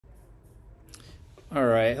All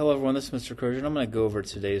right, hello everyone, this is Mr. Crozier. I'm going to go over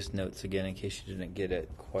today's notes again in case you didn't get it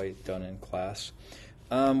quite done in class.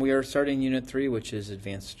 We are starting Unit 3, which is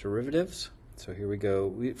Advanced Derivatives. So here we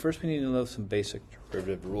go. First we need to know some basic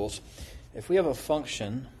derivative rules. If we have a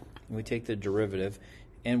function, and we take the derivative,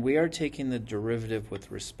 and we are taking the derivative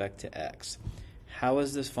with respect to x, how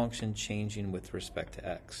is this function changing with respect to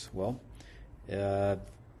x? Well,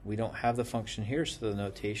 we don't have the function here, so the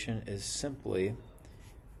notation is simply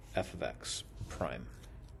f of x prime.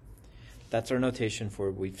 That's our notation for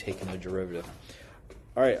we've taken the derivative.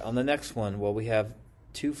 All right, on the next one, well, we have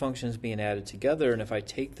two functions being added together, and if I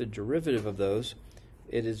take the derivative of those,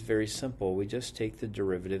 it is very simple. We just take the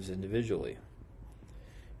derivatives individually.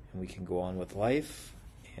 And we can go on with life,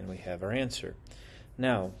 and we have our answer.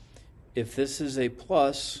 Now, if this is a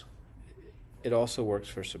plus, it also works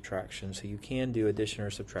for subtraction, so you can do addition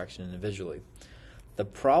or subtraction individually. The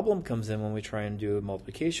problem comes in when we try and do a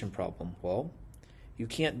multiplication problem. Well, you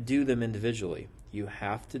can't do them individually. You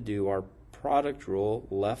have to do our product rule,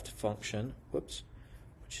 left function, which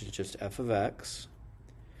is just f of x,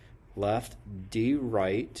 left d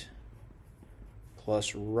right,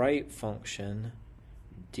 plus right function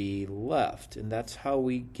d left. And that's how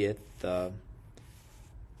we get the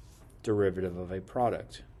derivative of a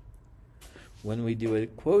product. When we do a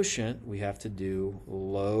quotient, we have to do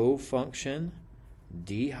low function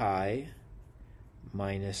d high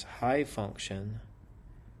minus high function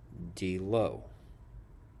d low.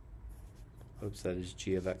 Oops, that is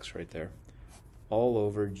g of x right there. All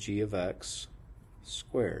over g of x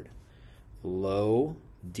squared. Low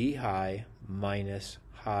d high minus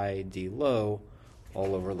high d low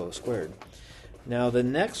all over low squared. Now the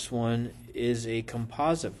next one is a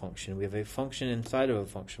composite function. We have a function inside of a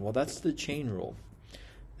function. Well, that's the chain rule.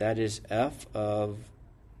 That is f of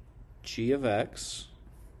g of x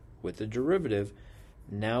with the derivative.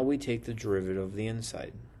 Now we take the derivative of the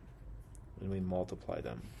inside and we multiply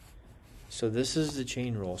them. So this is the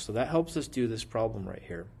chain rule. So that helps us do this problem right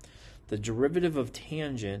here. The derivative of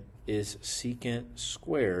tangent is secant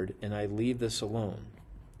squared, and I leave this alone.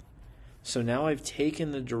 So now I've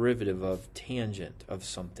taken the derivative of tangent of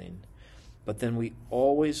something, but then we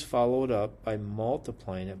always follow it up by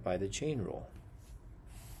multiplying it by the chain rule.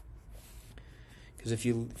 Because if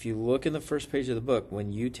you look in the first page of the book,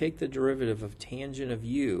 when you take the derivative of tangent of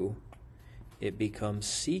u, it becomes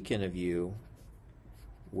secant of u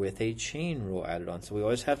with a chain rule added on. So we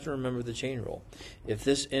always have to remember the chain rule. If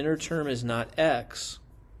this inner term is not x,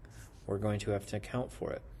 we're going to have to account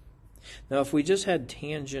for it. Now if we just had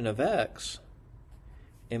tangent of x,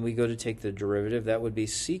 and we go to take the derivative, that would be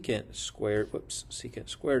secant squared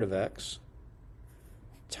of x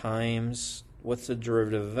times, what's the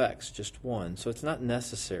derivative of x? Just 1. So it's not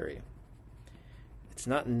necessary. It's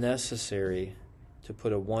not necessary to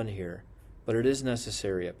put a 1 here, but it is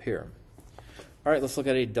necessary up here. All right, let's look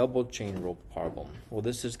at a double chain rule problem. Well,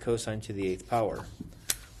 this is cosine to the 8th power.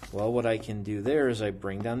 Well, what I can do there is I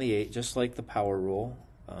bring down the 8, just like the power rule.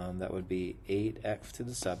 That would be 8x to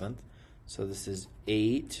the 7th. So this is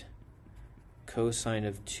 8 cosine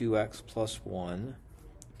of 2x plus 1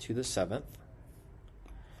 to the 7th.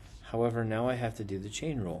 However, now I have to do the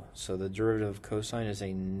chain rule. So the derivative of cosine is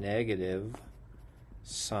a negative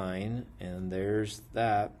sine, and there's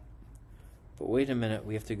that. But wait a minute,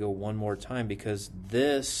 we have to go one more time because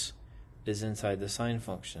this is inside the sine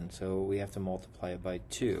function, so we have to multiply it by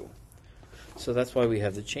 2. So that's why we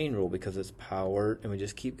have the chain rule, because it's power, and we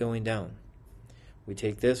just keep going down. We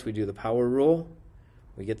take this, we do the power rule,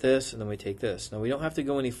 we get this, and then we take this. Now we don't have to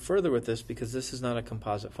go any further with this because this is not a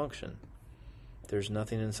composite function. There's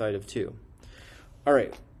nothing inside of 2. All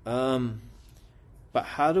right, but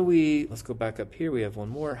how do we, let's go back up here, we have one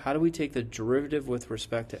more. How do we take the derivative with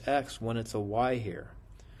respect to x when it's a y here?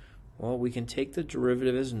 Well, we can take the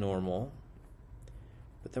derivative as normal,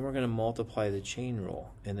 but then we're going to multiply the chain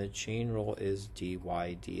rule, and the chain rule is dy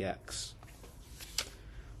dx.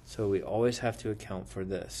 So we always have to account for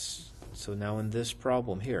this. So now in this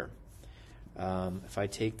problem here, if I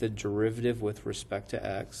take the derivative with respect to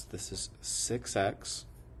x, this is 6x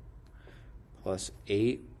plus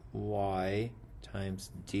 8y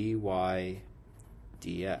times dy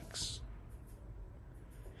dx.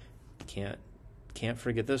 Can't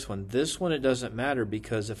forget this one. This one, it doesn't matter,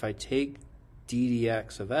 because if I take d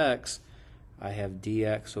dx of x, I have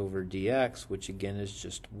dx over dx, which again is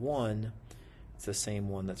just 1. It's the same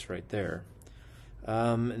one that's right there.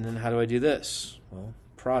 And then how do I do this? Well,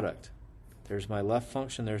 product. There's my left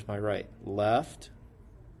function, there's my right. Left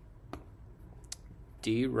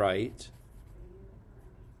d right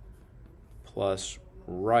plus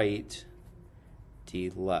right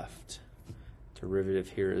d left. Derivative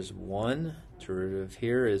here is 1. derivative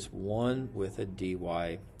here is 1 with a dy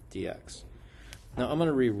dx. Now I'm going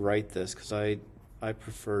to rewrite this because I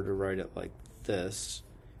prefer to write it like this,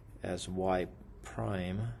 as y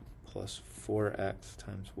prime plus 4x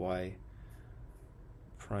times y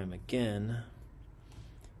prime again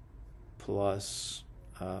plus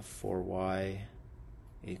 4y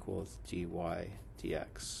equals dy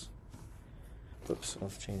dx. Oops,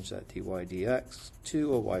 let's change that dy dx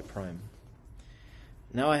to a y prime.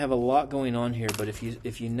 Now I have a lot going on here, but if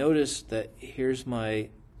you notice that here's my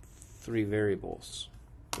 3 variables.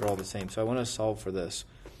 They're all the same. So I want to solve for this.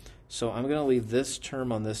 So I'm going to leave this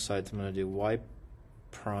term on this side. So I'm going to do y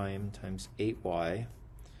prime times 8y.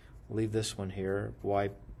 Leave this one here, y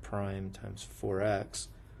prime times 4x.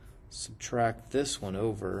 Subtract this one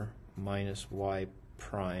over, minus y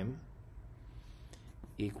prime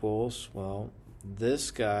equals, well,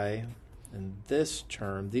 this guy and this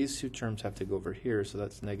term, these two terms have to go over here, so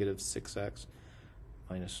that's negative 6x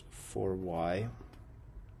minus 4y.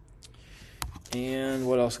 And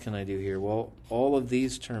what else can I do here? Well, all of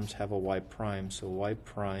these terms have a y prime, so y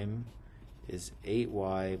prime is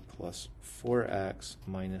 8y plus 4x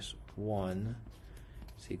minus 1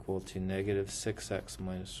 is equal to negative 6x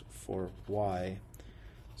minus 4y.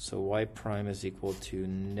 So y prime is equal to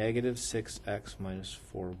negative 6x minus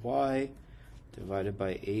 4y divided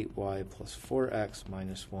by 8y plus 4x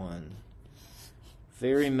minus 1.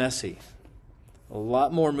 Very messy. A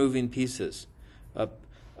lot more moving pieces.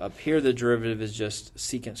 Up here the derivative is just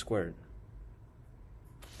secant squared.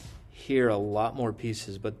 Here a lot more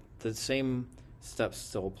pieces, but the same steps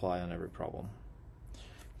still apply on every problem.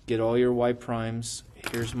 Get all your y primes.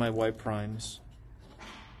 Here's my y primes.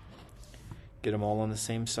 Get them all on the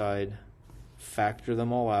same side. Factor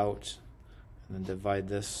them all out. And then divide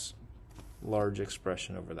this large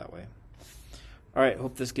expression over that way. All right,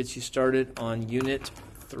 hope this gets you started on Unit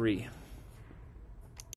 3.